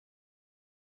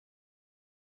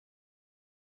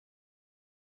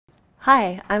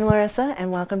Hi, I'm Larissa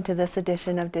and welcome to this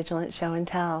edition of Digilent Show and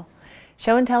Tell.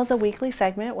 Show and Tell is a weekly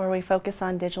segment where we focus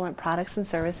on Digilent products and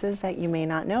services that you may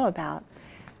not know about.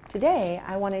 Today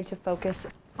I wanted to focus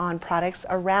on products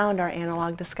around our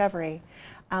analog discovery.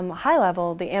 High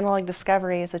level, the analog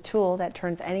discovery is a tool that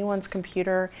turns anyone's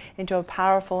computer into a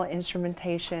powerful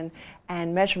instrumentation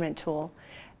and measurement tool.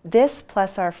 This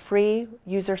plus our free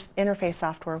user interface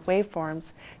software,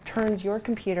 Waveforms, turns your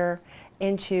computer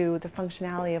into the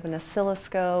functionality of an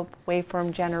oscilloscope,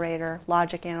 waveform generator,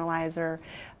 logic analyzer,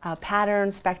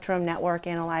 pattern, spectrum, network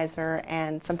analyzer,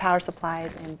 and some power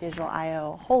supplies and digital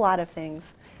I/O, a whole lot of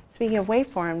things. Speaking of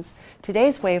waveforms,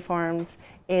 today's waveforms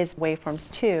is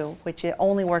Waveforms 2, which it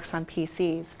only works on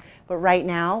PCs. But right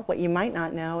now, what you might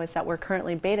not know is that we're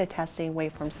currently beta testing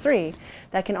Waveforms 3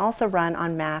 that can also run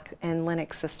on Mac and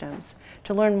Linux systems.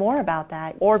 To learn more about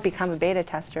that or become a beta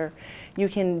tester, you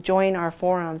can join our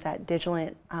forums at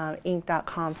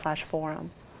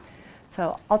digilentinc.com/forum.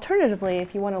 So alternatively,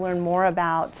 if you want to learn more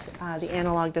about the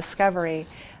analog discovery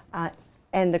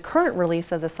and the current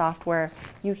release of the software,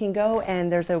 you can go and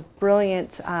there's a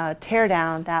brilliant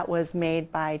teardown that was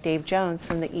made by Dave Jones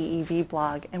from the EEV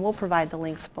blog, and we'll provide the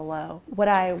links below. What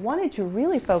I wanted to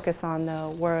really focus on though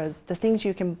was the things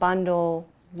you can bundle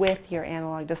with your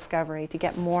analog discovery to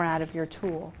get more out of your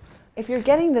tool. If you're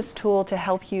getting this tool to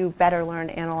help you better learn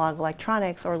analog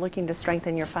electronics or looking to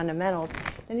strengthen your fundamentals,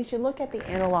 then you should look at the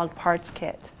analog parts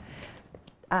kit.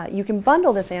 You can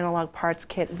bundle this analog parts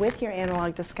kit with your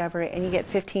analog discovery and you get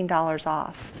 $15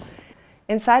 off.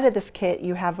 Inside of this kit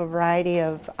you have a variety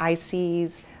of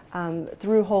ICs,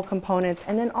 through-hole components,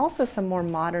 and then also some more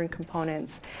modern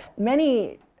components.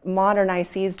 Many modern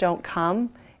ICs don't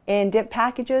come in DIP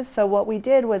packages, so what we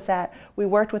did was that we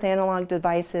worked with Analog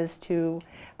Devices to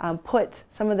put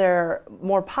some of their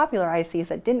more popular ICs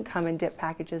that didn't come in DIP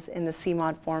packages in the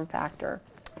CMOD form factor.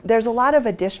 There's a lot of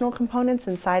additional components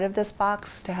inside of this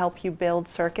box to help you build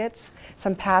circuits,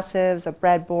 some passives, a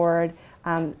breadboard,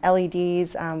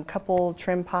 LEDs, couple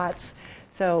trim pots.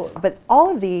 But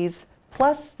all of these,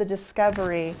 plus the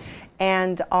discovery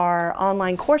and our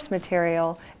online course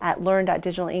material at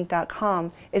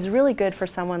learn.digilentinc.com, is really good for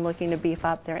someone looking to beef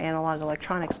up their analog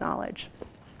electronics knowledge.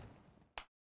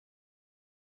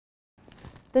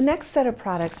 The next set of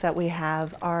products that we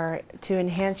have are to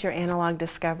enhance your analog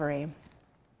discovery.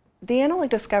 The analog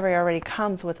discovery already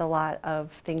comes with a lot of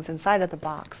things inside of the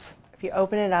box. If you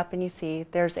open it up and you see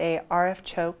there's a RF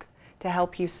choke to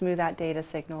help you smooth out data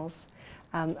signals,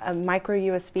 a micro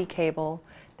USB cable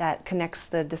that connects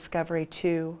the discovery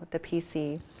to the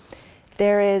PC.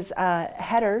 There is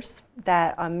headers,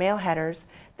 male headers,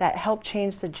 that help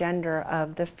change the gender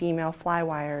of the female fly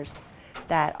wires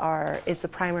that is the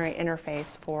primary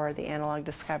interface for the analog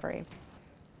discovery.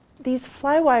 These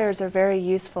fly wires are very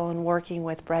useful in working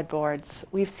with breadboards.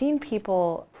 We've seen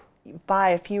people buy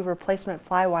a few replacement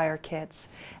fly wire kits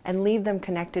and leave them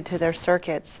connected to their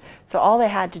circuits. So all they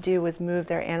had to do was move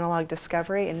their analog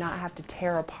discovery and not have to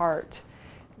tear apart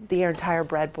the entire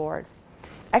breadboard.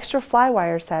 Extra fly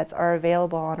wire sets are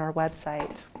available on our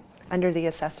website under the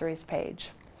accessories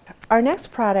page. Our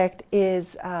next product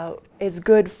is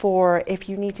good for if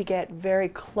you need to get very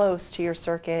close to your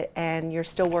circuit and you're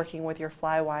still working with your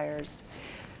fly wires.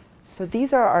 So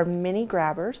these are our mini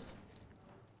grabbers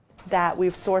that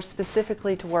we've sourced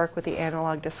specifically to work with the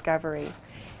analog discovery.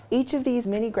 Each of these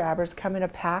mini grabbers come in a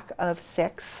pack of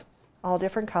 6, all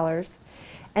different colors,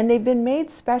 and they've been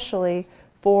made specially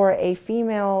for a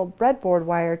female breadboard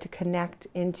wire to connect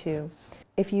into.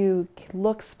 If you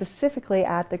look specifically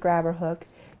at the grabber hook,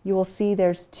 you will see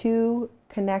there's 2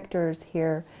 connectors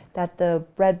here that the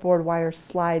breadboard wire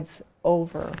slides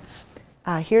over.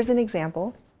 Here's an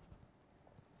example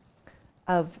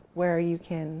of where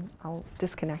I'll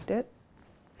disconnect it.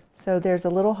 So there's a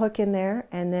little hook in there,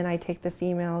 and then I take the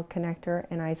female connector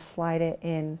and I slide it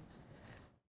in.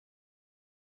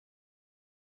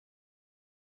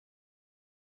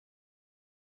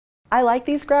 I like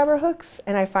these grabber hooks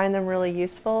and I find them really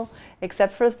useful,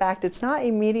 except for the fact it's not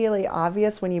immediately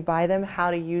obvious when you buy them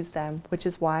how to use them, which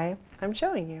is why I'm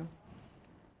showing you.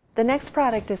 The next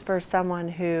product is for someone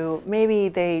who maybe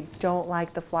they don't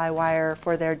like the fly wire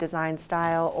for their design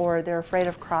style, or they're afraid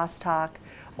of crosstalk,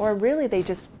 or really they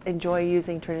just enjoy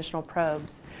using traditional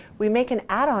probes. We make an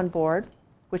add-on board,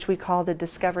 which we call the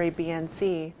Discovery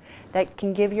Bnc, that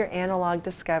can give your analog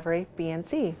discovery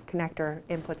Bnc connector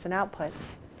inputs and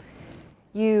outputs.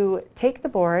 You take the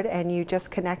board and you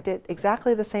just connect it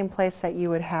exactly the same place that you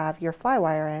would have your fly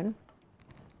wire in.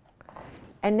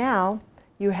 And now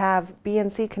you have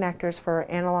Bnc connectors for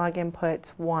analog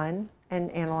input 1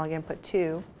 and analog input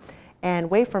 2. and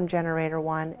waveform generator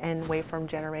 1 and waveform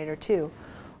generator 2.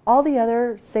 All the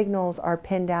other signals are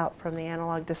pinned out from the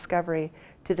analog discovery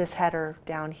to this header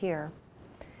down here.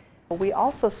 We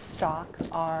also stock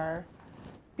our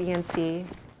Bnc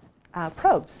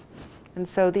probes. And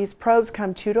so these probes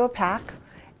come 2 to a pack,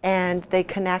 and they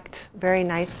connect very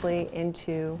nicely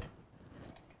into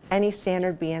any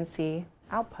standard Bnc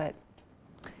output.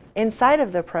 Inside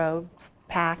of the probe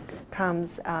pack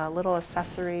comes a little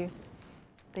accessory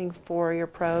thing for your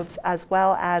probes, as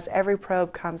well as every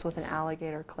probe comes with an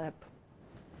alligator clip.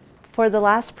 For the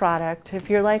last product, if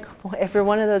you're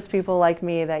one of those people like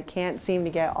me that can't seem to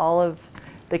get all of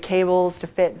the cables to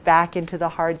fit back into the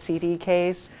hard CD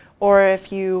case, or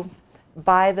if you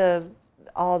buy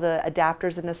all the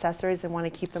adapters and accessories and want to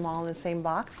keep them all in the same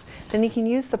box, then you can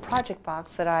use the project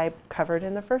box that I covered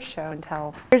in the first show and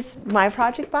tell. Here's my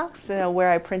project box where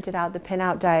I printed out the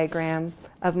pinout diagram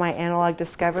of my analog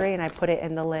discovery and I put it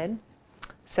in the lid.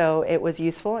 So it was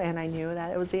useful and I knew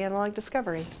that it was the analog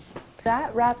discovery.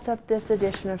 That wraps up this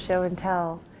edition of Show and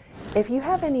Tell. If you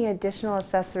have any additional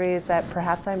accessories that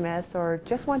perhaps I missed or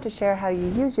just want to share how you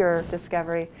use your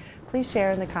discovery, please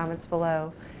share in the comments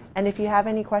below. And if you have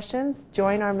any questions,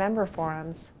 join our member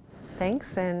forums.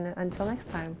 Thanks, and until next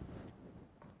time.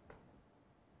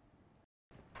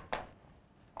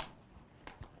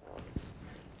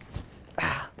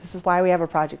 This is why we have a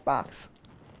project box.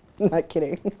 I'm not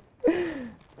kidding.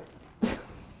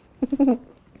 Okay.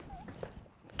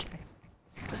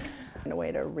 A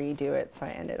way to redo it, so I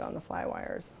ended on the fly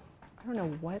wires. I don't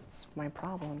know what's my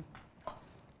problem.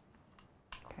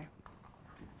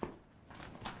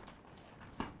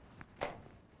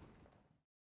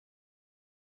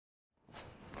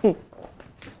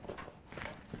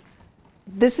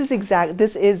 This is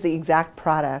the exact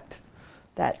product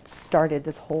that started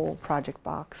this whole project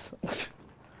box.